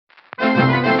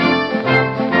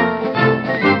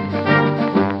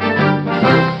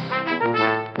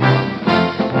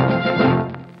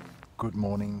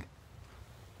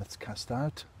cast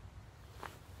out.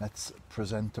 Let's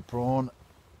present a prawn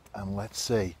and let's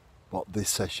see what this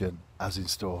session has in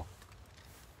store.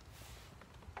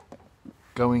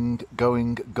 Going,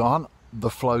 gone. The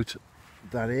float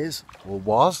that is, or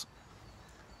was,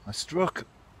 I struck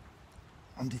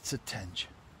and it's a tench.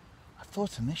 I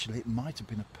thought initially it might have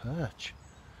been a perch.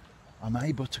 I'm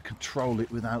able to control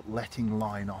it without letting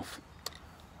line off.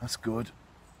 That's good.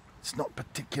 It's not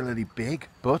particularly big,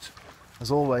 but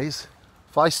as always,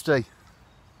 feisty.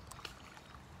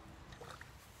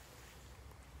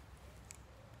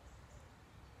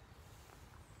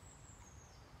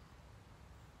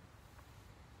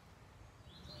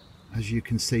 As you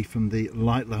can see from the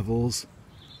light levels,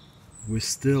 we're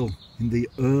still in the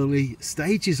early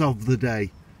stages of the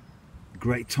day.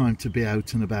 Great time to be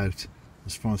out and about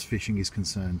as far as fishing is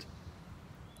concerned.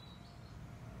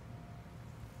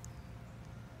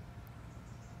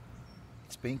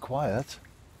 It's been quiet.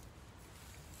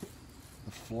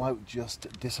 The float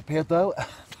just disappeared though.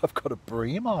 I've got a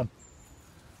bream on.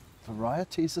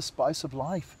 Variety is the spice of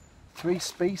life. 3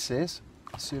 species,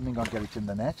 assuming I get it in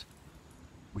the net,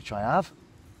 which I have,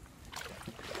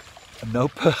 and no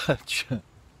perch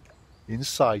in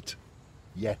sight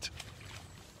yet.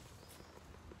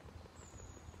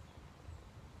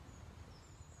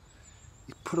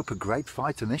 It put up a great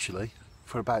fight initially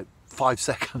for about 5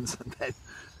 seconds and then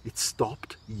it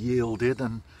stopped, yielded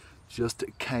and just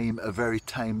came very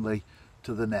tamely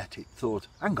to the net. It thought,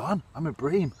 hang on, I'm a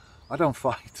bream, I don't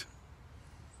fight.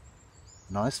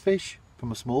 Nice fish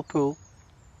from a small pool.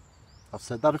 I've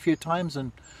said that a few times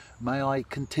and may I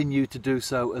continue to do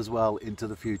so as well into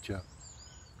the future.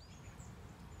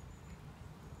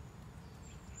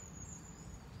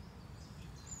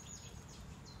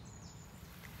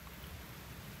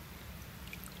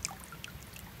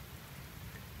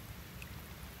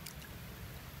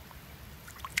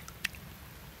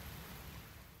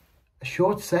 A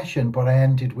short session, but I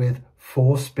ended with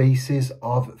 4 species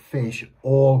of fish,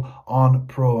 all on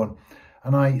prawn.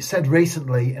 And I said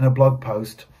recently in a blog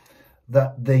post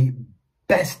that the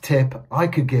best tip I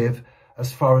could give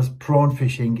as far as prawn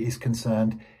fishing is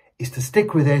concerned is to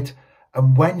stick with it,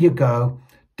 and when you go,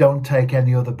 don't take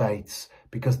any other baits,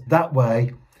 because that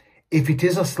way, if it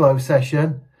is a slow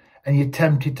session and you're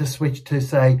tempted to switch to,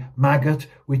 say, maggot,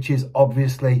 which is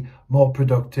obviously more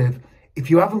productive, if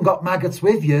you haven't got maggots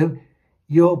with you,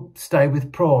 you'll stay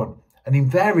with prawn, and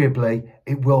invariably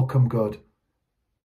it will come good.